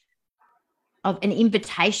 of an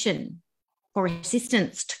invitation for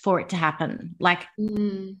assistance for it to happen. Like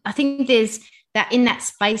mm, I think there's that in that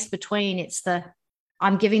space between, it's the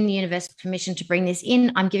I'm giving the universe permission to bring this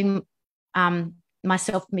in. I'm giving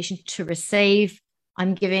myself permission to receive.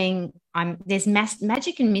 There's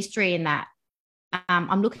magic and mystery in that.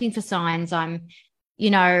 I'm looking for signs. I'm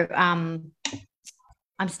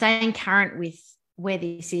staying current with where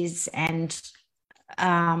this is, and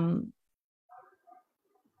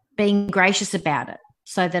being gracious about it,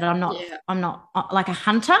 so that I'm not like a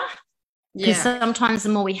hunter. Because sometimes the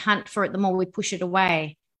more we hunt for it, the more we push it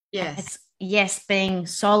away. It's being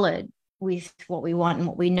solid with what we want and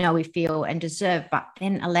what we know we feel and deserve, but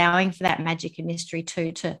then allowing for that magic and mystery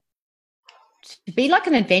too, to be like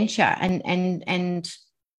an adventure, and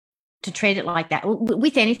to treat it like that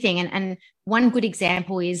with anything. And one good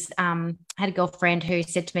example is, I had a girlfriend who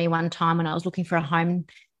said to me one time when I was looking for a home,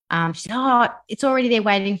 she said, "Oh, it's already there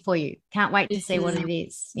waiting for you. Can't wait to see what it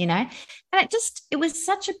is," And it was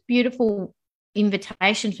such a beautiful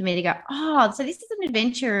invitation for me to go, "Oh, so this is an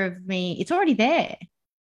adventure of me. It's already there."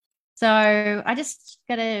 So I just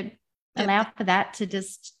got to allow for that to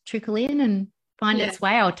just trickle in and find its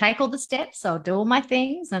way. I'll take all the steps. I'll do all my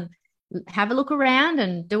things and have a look around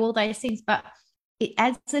and do all those things. But it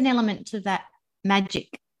adds an element to that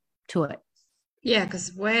magic to it. Yeah,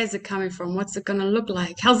 because where is it coming from? What's it going to look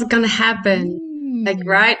like? How's it going to happen? Like,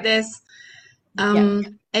 right, there's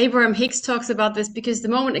Abraham Hicks talks about this, because the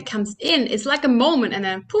moment it comes in, it's like a moment and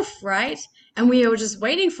then poof, right? And we are just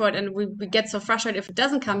waiting for it, and we get so frustrated if it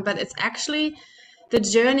doesn't come, but it's actually the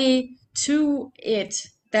journey to it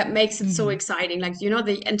that makes it so exciting. Like,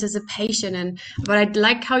 the anticipation. But I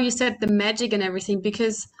like how you said the magic and everything,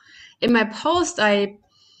 because in my post, I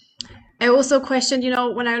also questioned,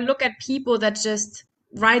 when I look at people that just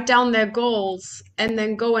write down their goals and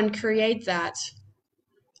then go and create that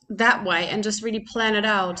way and just really plan it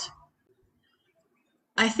out.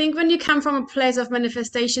 I think when you come from a place of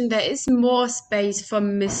manifestation, there is more space for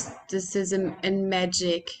mysticism and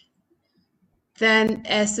magic than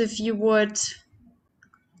as if you would,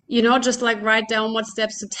 just like write down what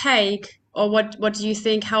steps to take, or what do you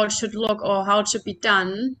think, how it should look or how it should be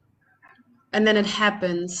done, and then it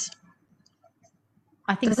happens.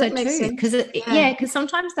 I think so too, because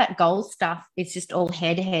sometimes that goal stuff is just all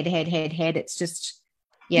head. It's just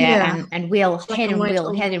and wheel, head and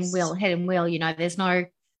wheel. There's no,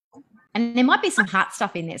 and there might be some heart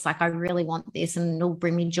stuff in there. It's like, I really want this and it'll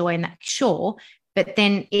bring me joy, and that, sure. But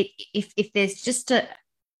then if there's just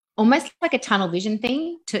almost like a tunnel vision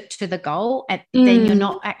thing to the goal, and then you're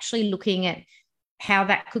not actually looking at how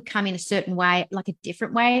that could come in a certain way, like a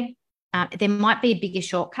different way. There might be a bigger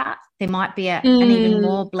shortcut. There might be an even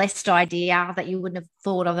more blessed idea that you wouldn't have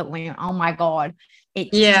thought of, it when you're, oh my God,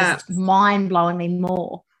 it's just mind-blowingly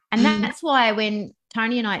more. And that's why when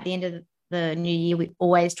Tony and I, at the end of the new year, we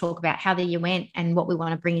always talk about how the year went and what we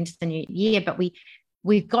want to bring into the new year. But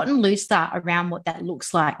we've gotten looser around what that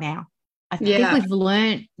looks like now. I think we've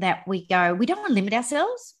learned that we don't want to limit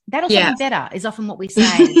ourselves. That'll be better, is often what we say.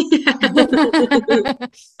 I'm going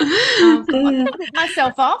to rip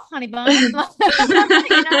myself off, honey bun.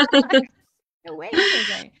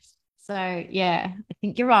 So, I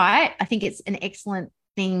think you're right. I think it's an excellent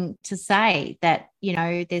thing to say that,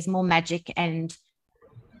 there's more magic and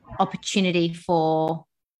opportunity for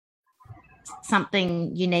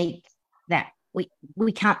something unique that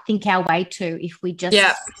we can't think our way to if we just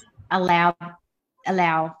allow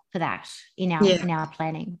for that in our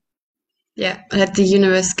planning. Let the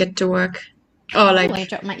universe get to work, or I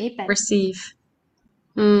dropped my earbud. Receive.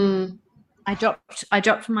 I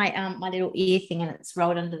dropped my my little ear thing, and it's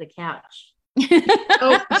rolled under the couch.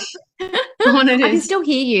 I can still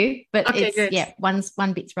hear you, but it's good.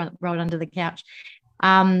 One bit's rolled under the couch.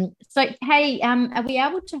 So hey, are we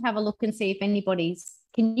able to have a look and see if anybody's?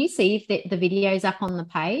 Can you see if the video's up on the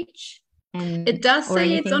page? And it does say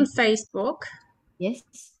anything? It's on Facebook. Yes,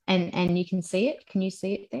 and you can see it. Can you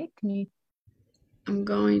see it there? Can you? I'm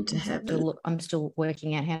going to have a look. I'm still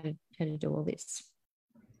working out how to do all this.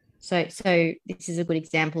 So this is a good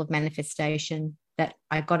example of manifestation that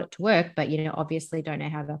I got it to work, but obviously don't know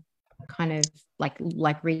how to kind of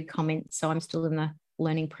like read comments. So I'm still in the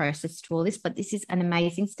learning process to all this, but this is an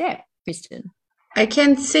amazing step, Christin. I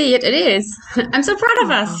can see it. It is. I'm so proud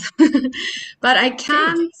of us. But I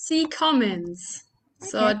can't see comments. Okay.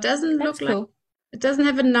 So it doesn't look like it doesn't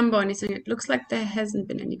have a number or anything. It looks like there hasn't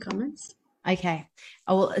been any comments. Okay.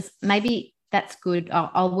 Oh, well, maybe that's good.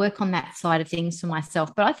 I'll work on that side of things for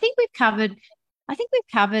myself. But I think we've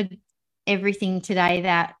covered everything today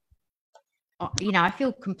that I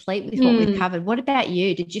feel complete with what we've covered. What about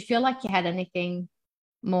you? Did you feel like you had anything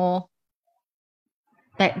more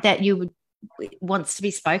that you would wants to be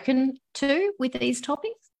spoken to with these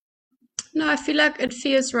topics? No, I feel like it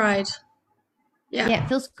feels right. Yeah. Yeah, it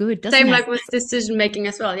feels good, doesn't Same it? like with decision making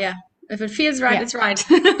as well. Yeah. If it feels right, Yeah. it's right.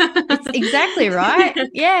 It's exactly right.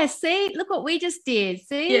 Yeah. See, look what we just did.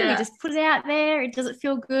 See, we Yeah. just put it out there. Does it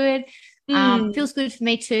feel good? Mm. Feels good for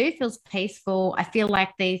me too. Feels peaceful. I feel like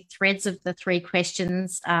the threads of the 3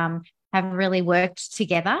 questions have really worked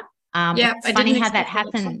together. Yeah, It's I funny didn't how that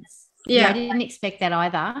expect that. happens. Yeah, I Yeah. didn't expect that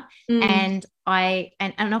either. Mm.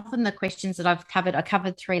 And often the questions that I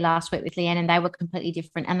covered 3 last week with Leanne, and they were completely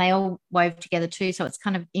different, and they all wove together too. So it's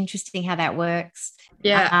kind of interesting how that works.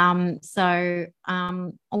 Yeah.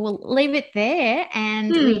 We'll leave it there,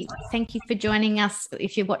 and Mm. we thank you for joining us.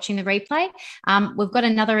 If you're watching the replay, we've got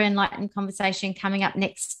another enlightened conversation coming up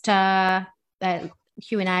next.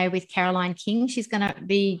 Q&A with Caroline King. She's going to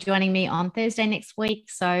be joining me on Thursday next week.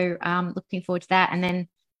 So looking forward to that. And then,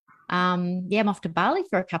 I'm off to Bali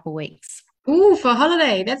for a couple of weeks. Ooh, for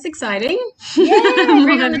holiday. That's exciting. Yeah,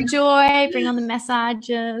 bring on the joy, bring on the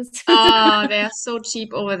massages. Oh, they are so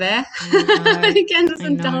cheap over there. You can just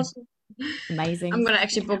indulge. Amazing. I'm going to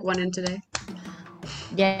actually book one in today.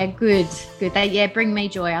 Yeah, good. Bring me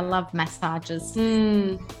joy. I love massages.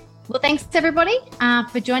 Mm. Well, thanks everybody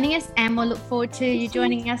for joining us, and we'll look forward to you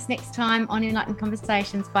joining us next time on Enlightened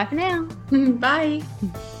Conversations. Bye for now. Bye.